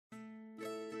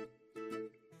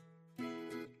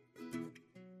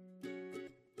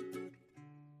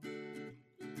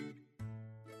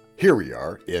Here we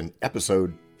are in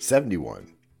episode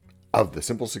 71 of the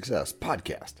Simple Success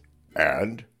podcast.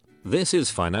 And this is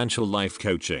financial life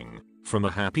coaching from a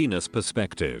happiness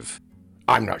perspective.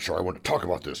 I'm not sure I want to talk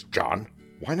about this, John.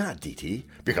 Why not, DT?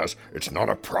 Because it's not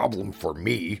a problem for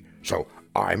me, so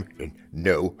I'm in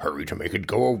no hurry to make it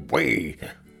go away.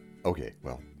 Okay,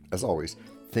 well, as always,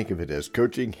 think of it as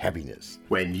coaching happiness.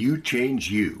 When you change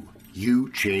you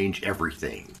change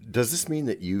everything. Does this mean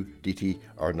that you, DT,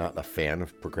 are not a fan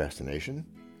of procrastination?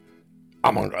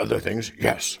 Among other things,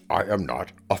 yes, I am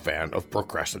not a fan of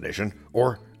procrastination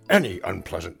or any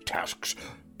unpleasant tasks.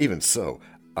 Even so,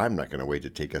 I'm not going to wait to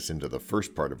take us into the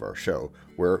first part of our show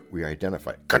where we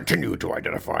continue to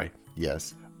identify.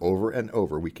 Yes, over and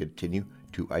over we continue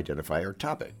to identify our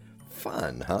topic.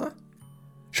 Fun, huh?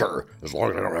 Sure, as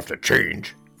long as I don't have to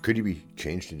change. Could you be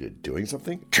changed into doing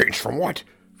something? Change from what?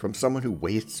 From someone who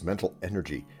wastes mental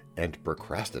energy and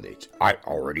procrastinates. I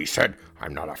already said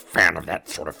I'm not a fan of that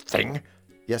sort of thing.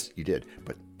 Yes, you did,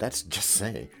 but that's just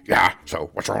saying. Yeah, so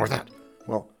what's wrong with that?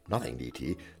 Well, nothing,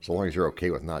 DT, so long as you're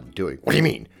okay with not doing. What do you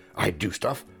mean? I do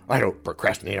stuff. I don't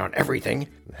procrastinate on everything.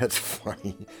 That's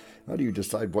funny. How do you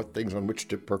decide what things on which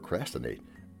to procrastinate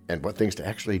and what things to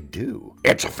actually do?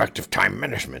 It's effective time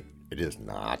management. It is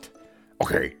not.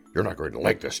 Okay, you're not going to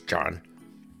like this, John.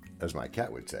 As my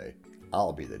cat would say,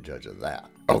 I'll be the judge of that.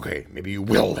 Okay, maybe you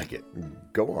will like it.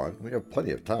 Go on, we have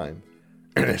plenty of time.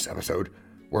 In this episode,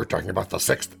 we're talking about the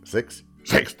sixth,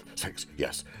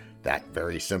 yes, that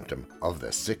very symptom of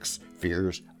the 6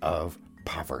 fears of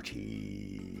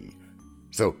poverty.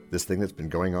 So, this thing that's been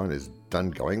going on is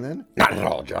done going then? Not at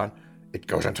all, John. It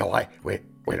goes until wait,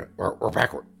 we're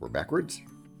backward. We're backwards?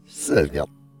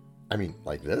 I mean,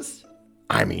 like this?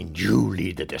 I mean, you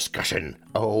lead the discussion.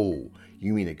 Oh,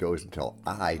 you mean it goes until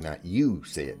I, not you,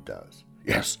 say it does?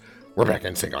 Yes, we're back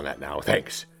in sync on that now,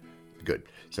 thanks. Good.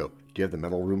 So, do you have the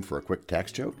mental room for a quick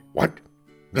tax joke? What?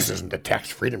 This isn't the Tax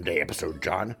Freedom Day episode,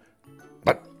 John.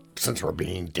 But since we're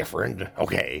being different,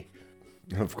 okay.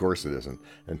 Of course it isn't.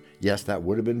 And yes, that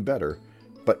would have been better,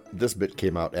 but this bit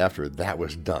came out after that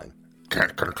was done.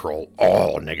 Can't control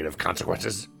all negative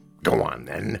consequences. Go on,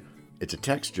 then. It's a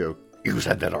tax joke. You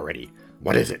said that already.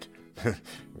 What is it?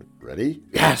 Ready?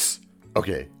 Yes.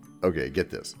 Okay, get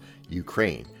this.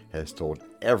 Ukraine has told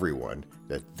everyone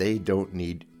that they don't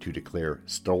need to declare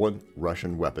stolen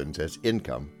Russian weapons as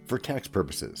income for tax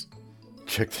purposes.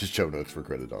 Check the show notes for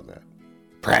credit on that.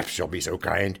 Perhaps you'll be so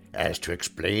kind as to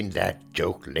explain that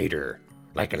joke later.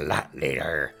 Like a lot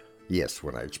later. Yes,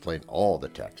 when I explain all the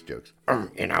tax jokes.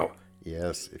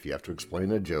 Yes, if you have to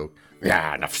explain a joke.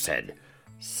 Yeah, enough said.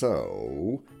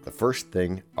 So, the first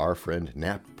thing our friend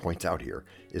Knapp points out here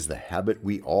is the habit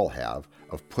we all have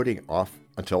of putting off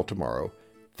until tomorrow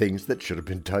things that should have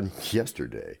been done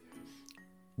yesterday.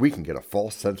 We can get a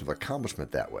false sense of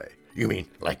accomplishment that way. You mean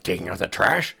like taking out the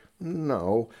trash?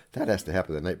 No, that has to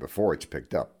happen the night before it's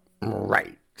picked up.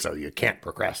 Right, so you can't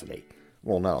procrastinate.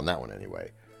 Well, not on that one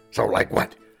anyway. So like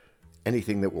what?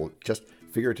 Anything that will just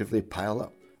figuratively pile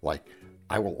up. Like,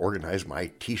 I will organize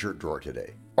my t-shirt drawer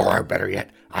today. Or better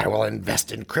yet, I will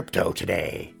invest in crypto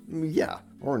today. Yeah,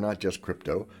 or not just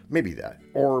crypto. Maybe that.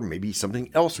 Or maybe something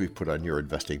else we've put on your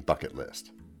investing bucket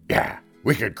list. Yeah,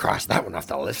 we could cross that one off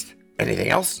the list. Anything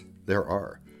else? There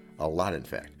are. A lot, in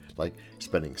fact. Like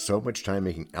spending so much time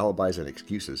making alibis and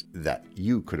excuses that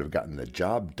you could have gotten the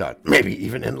job done. Maybe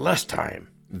even in less time.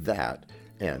 That,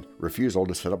 and refusal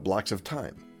to set up blocks of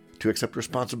time, to accept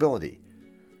responsibility,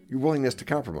 your willingness to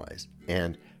compromise,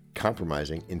 and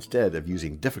compromising instead of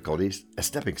using difficulties as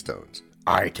stepping stones.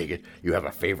 I take it you have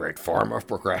a favorite form of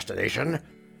procrastination?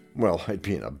 Well, I'd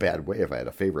be in a bad way if I had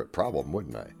a favorite problem,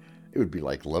 wouldn't I? It would be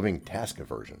like loving task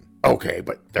aversion. Okay,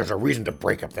 but there's a reason to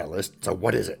break up that list, so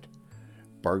what is it?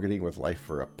 Bargaining with life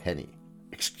for a penny.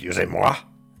 Excusez-moi?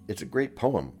 It's a great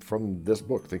poem from this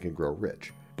book, Think and Grow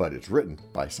Rich, but it's written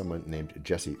by someone named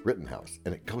Jesse Rittenhouse,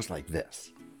 and it goes like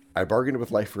this. I bargained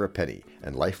with life for a penny,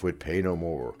 and life would pay no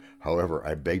more. However,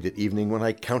 I begged at evening when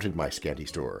I counted my scanty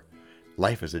store.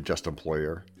 Life is a just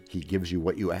employer. He gives you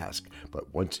what you ask,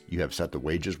 but once you have set the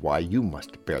wages, why, you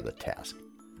must bear the task.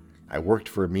 I worked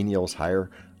for a menial's hire,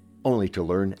 only to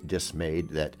learn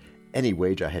dismayed that any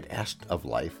wage I had asked of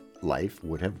life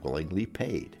would have willingly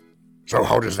paid. So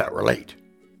how does that relate?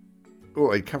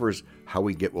 Well, it covers how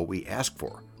we get what we ask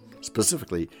for,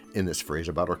 specifically in this phrase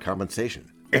about our compensation.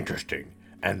 Interesting.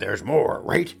 And there's more,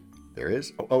 right? There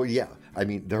is? Oh, yeah. I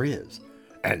mean, there is.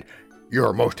 And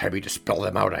you're most happy to spell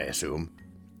them out, I assume.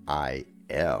 I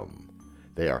am.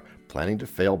 They are planning to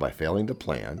fail by failing to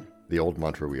plan, the old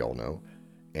mantra we all know,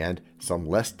 and some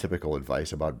less typical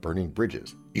advice about burning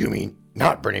bridges. You mean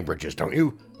not burning bridges, don't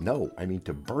you? No, I mean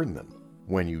to burn them.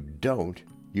 When you don't,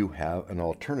 you have an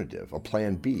alternative, a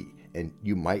plan B, and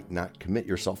you might not commit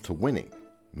yourself to winning.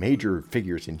 Major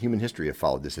figures in human history have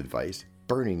followed this advice,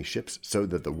 burning ships so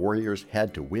that the warriors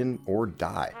had to win or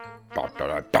die. Da, da,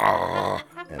 da, da.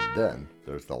 And then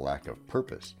there's the lack of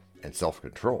purpose and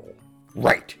self-control.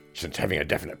 Right, since having a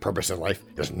definite purpose in life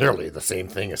is nearly the same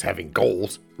thing as having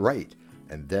goals. Right.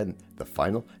 And then the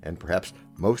final and perhaps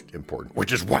most important,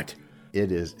 Which is what?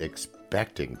 it is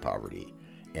expecting poverty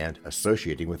and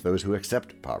associating with those who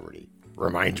accept poverty.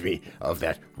 Reminds me of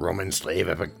that Roman slave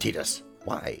Epictetus.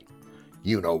 Why?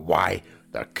 You know why?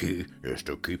 The key is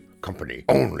to keep company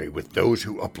only with those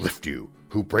who uplift you,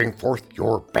 who bring forth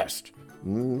your best.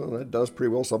 Well, that does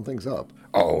pretty well sum things up.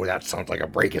 Oh, that sounds like a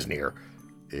break is near.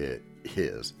 It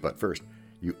is. But first,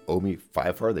 you owe me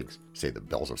 5 farthings, say the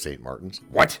bells of St. Martin's.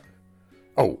 What?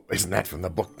 Oh, isn't that from the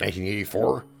book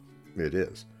 1984? It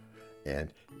is.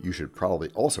 And you should probably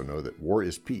also know that war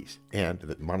is peace and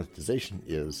that monetization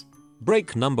is...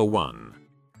 Break number 1.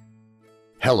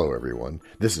 Hello, everyone.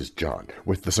 This is John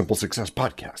with the Simple Success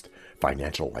Podcast,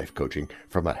 financial life coaching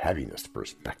from a happiness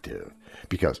perspective.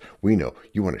 Because we know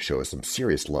you want to show us some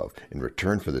serious love in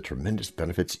return for the tremendous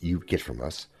benefits you get from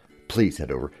us. Please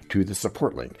head over to the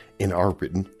support link in our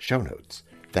written show notes.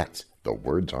 That's the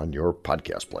words on your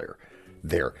podcast player.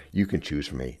 There, you can choose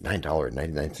from a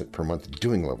 $9.99 per month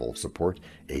doing level of support,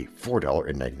 a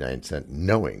 $4.99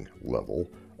 knowing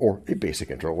level, or a basic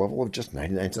intro level of just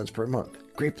 99 cents per month.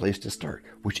 Great place to start,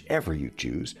 whichever you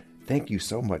choose. Thank you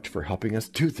so much for helping us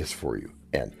do this for you.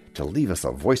 And to leave us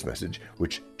a voice message,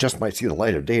 which just might see the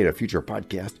light of day in a future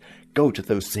podcast, go to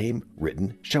those same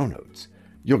written show notes.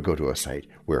 You'll go to a site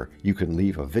where you can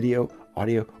leave a video,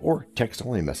 audio, or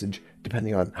text-only message,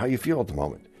 depending on how you feel at the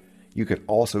moment. You can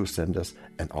also send us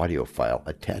an audio file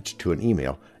attached to an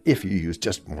email if you use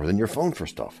just more than your phone for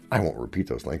stuff. I won't repeat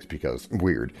those links because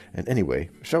weird. And anyway,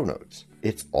 show notes.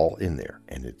 It's all in there,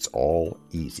 and it's all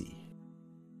easy.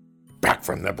 Back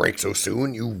from the break so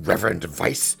soon, you reverend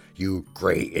vice, you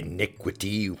gray iniquity,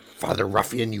 you father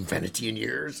ruffian, you vanity in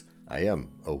years. I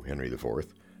am, O Henry IV.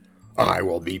 I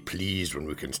will be pleased when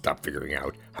we can stop figuring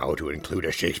out how to include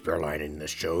a Shakespeare line in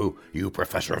this show, you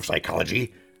professor of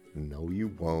psychology. No, you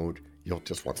won't. You'll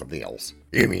just want something else.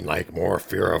 You mean like more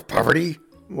fear of poverty?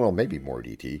 Well, maybe more,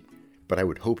 DT. But I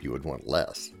would hope you would want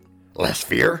less. Less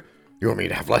fear? You want me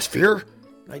to have less fear?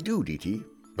 I do, DT.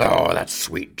 Oh, that's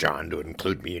sweet, John, to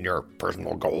include me in your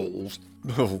personal goals.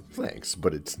 Oh, thanks,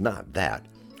 but it's not that.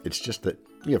 It's just that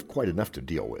you have quite enough to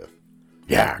deal with.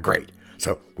 Yeah, great.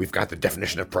 So we've got the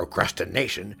definition of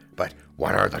procrastination, but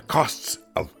what are the costs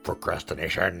of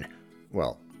procrastination?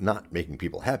 Well, not making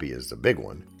people happy is the big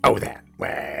one. Oh, that.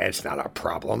 Well, it's not a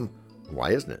problem.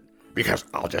 Why isn't it? Because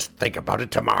I'll just think about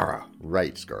it tomorrow.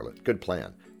 Right, Scarlett. Good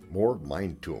plan. More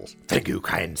mind tools. Thank you,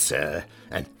 kind sir.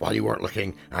 And while you weren't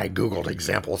looking, I Googled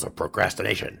examples of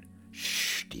procrastination.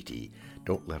 Shh, DT.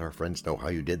 Don't let our friends know how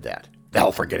you did that.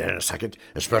 They'll forget in a second,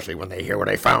 especially when they hear what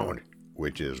I found.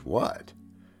 Which is what?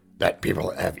 That people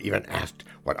have even asked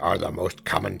what are the most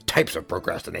common types of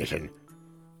procrastination.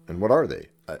 And what are they?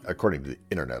 According to the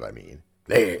internet, I mean.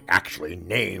 They actually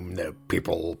name the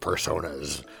people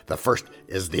personas. The first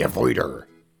is the avoider.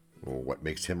 Well, what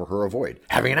makes him or her avoid?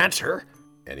 Having an answer?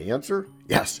 Any answer?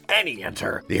 Yes, any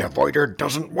answer. The avoider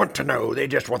doesn't want to know. They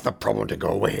just want the problem to go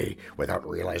away without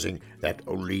realizing that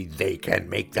only they can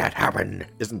make that happen.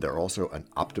 Isn't there also an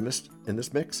optimist in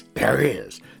this mix? There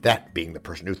is. That being the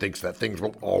person who thinks that things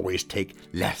will always take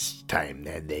less time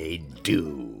than they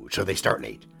do. So they start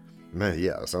late.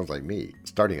 Yeah, sounds like me.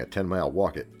 Starting a 10-mile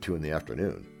walk at 2 in the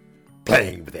afternoon.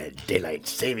 Playing with that daylight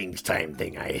savings time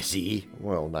thing, I see.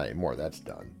 Well, not anymore. That's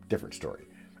done. Different story.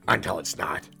 Until it's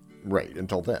not. Right,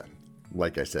 until then.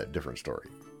 Like I said, different story.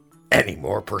 Any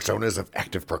more personas of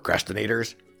active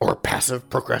procrastinators? Or passive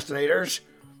procrastinators?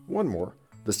 One more.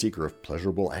 The seeker of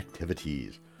pleasurable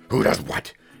activities. Who does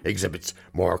what? Exhibits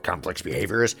more complex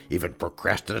behaviors, even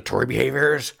procrastinatory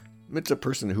behaviors? It's a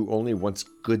person who only wants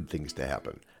good things to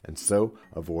happen, and so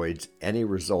avoids any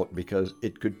result because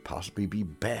it could possibly be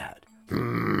bad.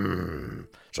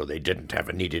 So they didn't have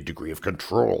a needed degree of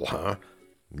control, huh?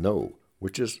 No,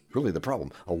 which is really the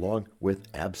problem, along with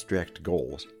abstract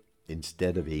goals,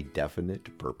 instead of a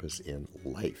definite purpose in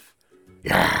life.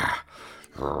 Yeah.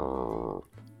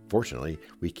 Fortunately,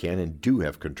 we can and do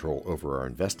have control over our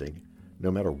investing,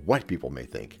 no matter what people may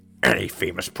think. Any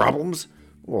famous problems?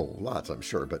 Well, lots, I'm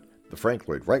sure, but the Frank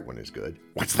Lloyd Wright one is good.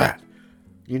 What's that?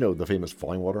 You know the famous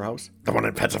Falling Water House? The one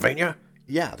in Pennsylvania?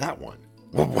 Yeah, that one.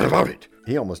 Well, what about it?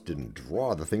 He almost didn't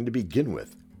draw the thing to begin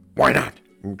with. Why not?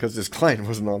 Because his client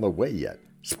wasn't on the way yet.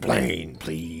 Explain,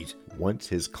 please. Once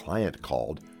his client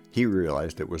called, He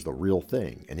realized it was the real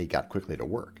thing, and he got quickly to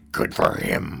work. Good for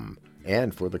him.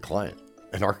 And for the client,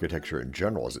 and architecture in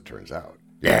general, as it turns out.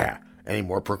 Yeah. Any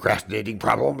more procrastinating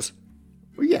problems?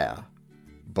 Well, yeah,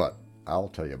 but I'll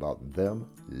tell you about them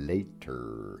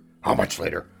later. How much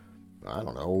later? I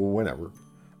don't know, whenever.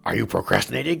 Are you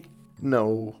procrastinating?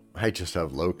 No, I just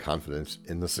have low confidence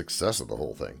in the success of the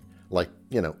whole thing. Like,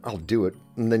 I'll do it,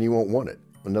 and then you won't want it.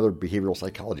 Another behavioral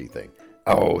psychology thing.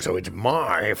 Oh, so it's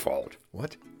my fault.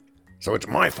 What? So it's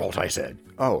my fault, I said.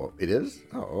 Oh, it is?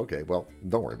 Oh, okay. Well,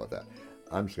 don't worry about that.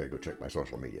 I'm just going to go check my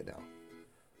social media now.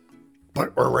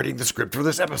 But we're writing the script for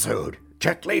this episode.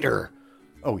 Check later.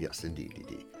 Oh, yes,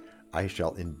 indeed. I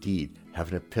shall indeed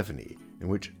have an epiphany in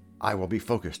which I will be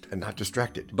focused and not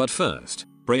distracted. But first,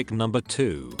 break number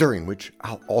 2. During which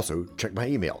I'll also check my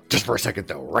email. Just for a second,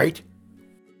 though, right?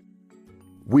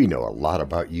 We know a lot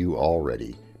about you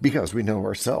already because we know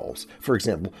ourselves. For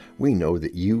example, we know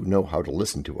that you know how to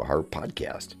listen to our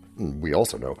podcast. We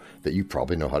also know that you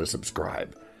probably know how to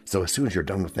subscribe. So as soon as you're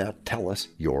done with that, tell us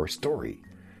your story.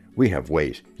 We have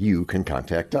ways you can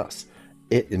contact us.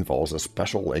 It involves a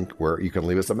special link where you can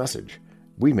leave us a message.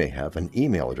 We may have an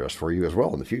email address for you as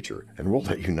well in the future, and we'll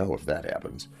let you know if that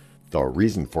happens. The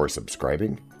reason for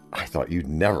subscribing? I thought you'd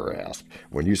never ask.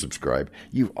 When you subscribe,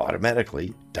 you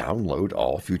automatically download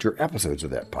all future episodes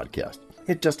of that podcast.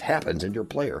 It just happens in your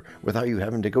player without you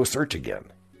having to go search again.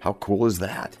 How cool is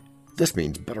that? This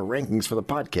means better rankings for the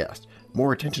podcast,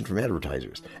 more attention from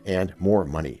advertisers, and more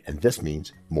money. And this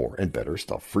means more and better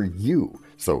stuff for you.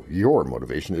 So your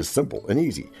motivation is simple and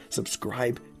easy.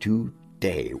 Subscribe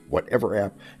today, whatever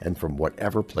app and from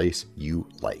whatever place you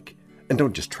like. And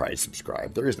don't just try to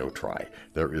subscribe. There is no try.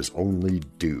 There is only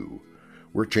do.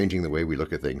 We're changing the way we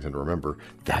look at things, and remember,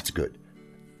 that's good.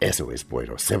 Eso es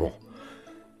buenísimo.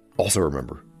 Also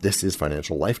remember, this is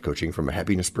financial life coaching from a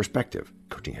happiness perspective.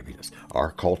 Coaching happiness.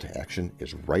 Our call to action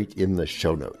is right in the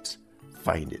show notes.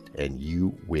 Find it, and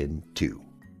you win too.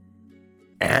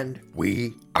 And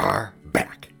we are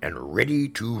back and ready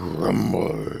to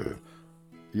rumble.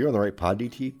 You're on the right pod,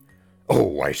 DT?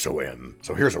 Oh, I so am.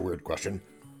 So here's a weird question.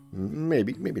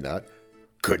 Maybe not.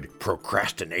 Could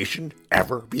procrastination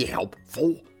ever be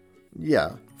helpful?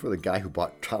 Yeah, for the guy who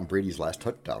bought Tom Brady's last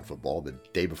touchdown football the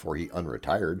day before he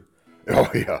unretired. Oh,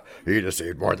 yeah. He just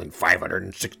saved more than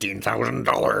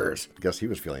 $516,000. Guess he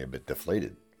was feeling a bit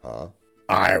deflated, huh?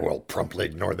 I will promptly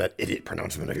ignore that idiot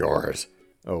pronouncement of yours.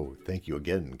 Oh, thank you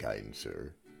again, kind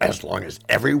sir. As long as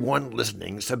everyone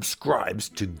listening subscribes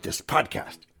to this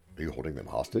podcast. Are you holding them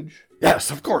hostage?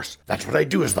 Yes, of course. That's what I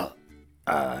do as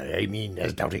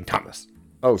as Doubting Thomas.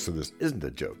 Oh, so this isn't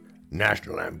a joke.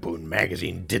 National Lampoon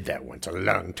magazine did that once a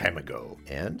long time ago.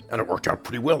 And it worked out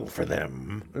pretty well for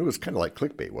them. It was kind of like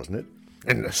clickbait, wasn't it?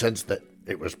 In the sense that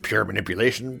it was pure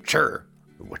manipulation, sure.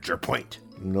 What's your point?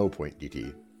 No point,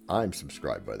 DT. I'm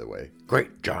subscribed, by the way.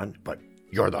 Great, John, but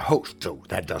you're the host, so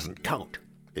that doesn't count.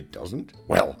 It doesn't?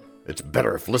 Well, it's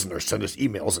better if listeners send us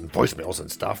emails and voicemails and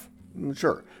stuff.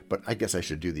 Sure, but I guess I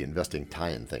should do the investing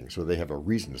tie-in thing so they have a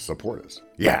reason to support us.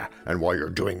 Yeah, and while you're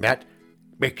doing that,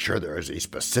 make sure there is a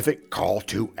specific call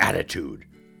to attitude.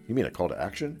 You mean a call to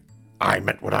action? I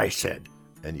meant what I said.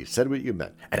 And you said what you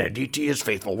meant. And a DT is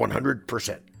faithful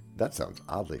 100%. That sounds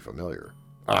oddly familiar.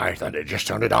 I thought it just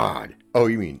sounded odd. Oh,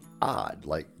 you mean odd,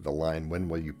 like the line, "When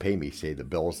will you pay me, say the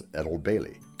bells at Old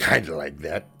Bailey." Kind of like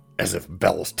that, as if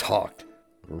bells talked.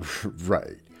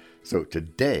 Right. So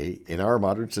today, in our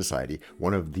modern society,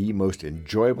 one of the most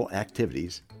enjoyable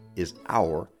activities is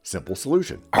our simple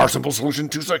solution. Our simple solution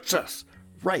to success.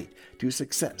 Right, to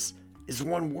success is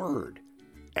one word.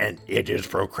 And it is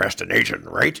procrastination,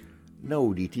 right?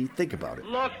 No, DT, think about it.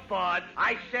 Look, bud,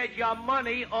 I said your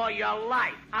money or your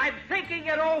life. I'm thinking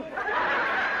it over.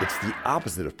 It's the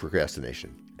opposite of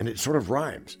procrastination, and it sort of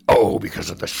rhymes. Oh,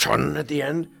 because of the shun at the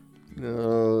end?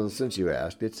 No, since you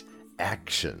asked, it's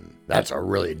action. That's a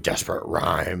really desperate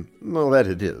rhyme. Well, that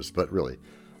it is, but really,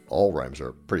 all rhymes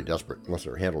are pretty desperate unless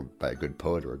they're handled by a good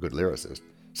poet or a good lyricist.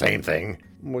 Same thing.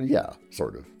 Well, yeah,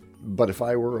 sort of. But if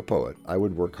I were a poet, I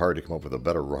would work hard to come up with a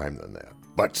better rhyme than that.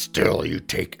 But still, you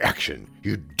take action.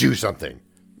 You do something.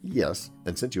 Yes,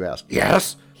 and since you asked,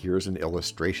 yes, here's an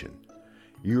illustration.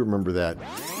 You remember that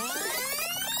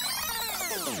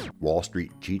Wall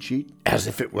Street cheat sheet? As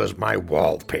if it was my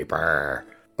wallpaper.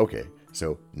 Okay,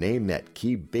 so name that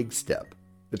key big step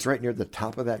that's right near the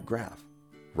top of that graph,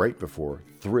 right before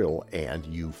thrill and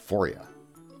euphoria.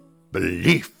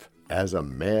 Belief. As a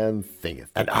man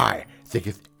thinketh. And I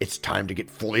thinketh it's time to get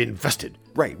fully invested.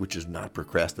 Right, which is not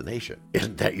procrastination.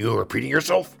 Isn't that you repeating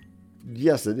yourself?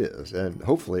 Yes, it is, and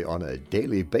hopefully on a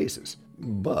daily basis.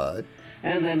 But...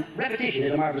 And then repetition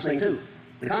is a marvelous thing, too.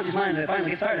 The conscious mind finally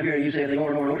gets tired of hearing you say everything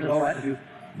over and over and over. It's all right if you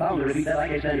bound to repeat that. I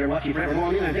can't stand here and watch you forever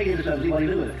going in and taking into something, see what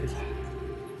you do with it.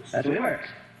 That's the way it works.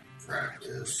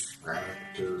 Practice,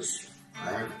 practice,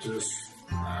 practice,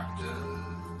 practice.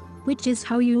 Which is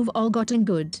how you've all gotten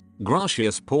good.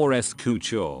 Gracias por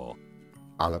escuchar.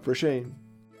 A la prochaine.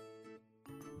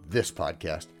 This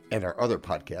podcast and our other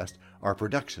podcast are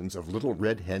productions of Little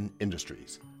Red Hen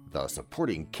Industries. The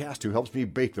supporting cast who helps me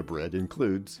bake the bread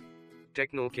includes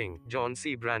Techno King, John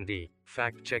C. Brandy,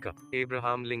 Fact Checker,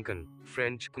 Abraham Lincoln,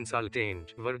 French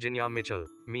Consultant, Virginia Mitchell,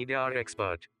 Media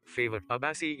Expert, Favor,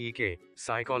 Abasi E.K.,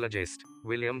 Psychologist,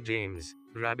 William James,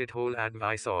 Rabbit Hole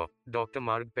Advisor, Dr.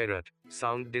 Mark Perrott,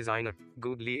 Sound Designer,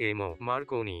 Goodly Amo,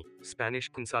 Marconi, Spanish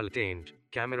Consultant,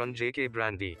 Cameron J.K.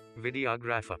 Brandy,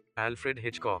 Videographer, Alfred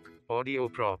Hitchcock, Audio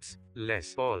Props,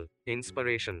 Les Paul,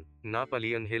 Inspiration,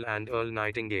 Napoleon Hill and Earl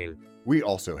Nightingale. We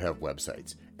also have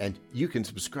websites, and you can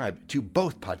subscribe to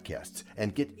both podcasts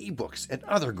and get ebooks and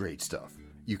other great stuff.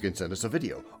 You can send us a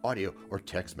video, audio, or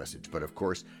text message, but of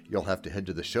course, you'll have to head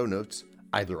to the show notes,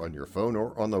 either on your phone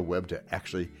or on the web, to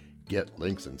actually get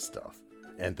links and stuff.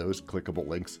 And those clickable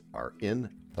links are in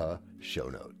the show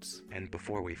notes. And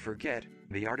before we forget,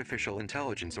 the artificial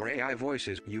intelligence or AI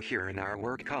voices you hear in our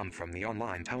work come from the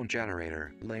online tone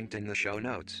generator, linked in the show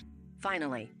notes.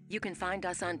 Finally, you can find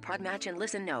us on Podmatch and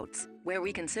Listen Notes, where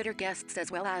we consider guests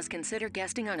as well as consider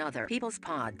guesting on other people's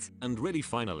pods. And really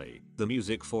finally, the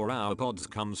music for our pods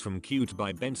comes from Cute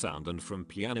by Ben Sound and from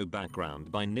Piano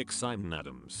Background by Nick Simon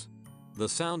Adams. The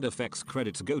sound effects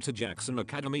credits go to Jackson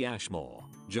Academy Ashmore,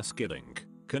 Just Kidding,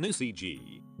 Canusi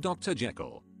G, Dr.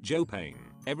 Jekyll, Joe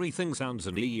Payne, Everything Sounds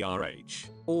and ERH,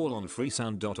 all on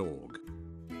freesound.org.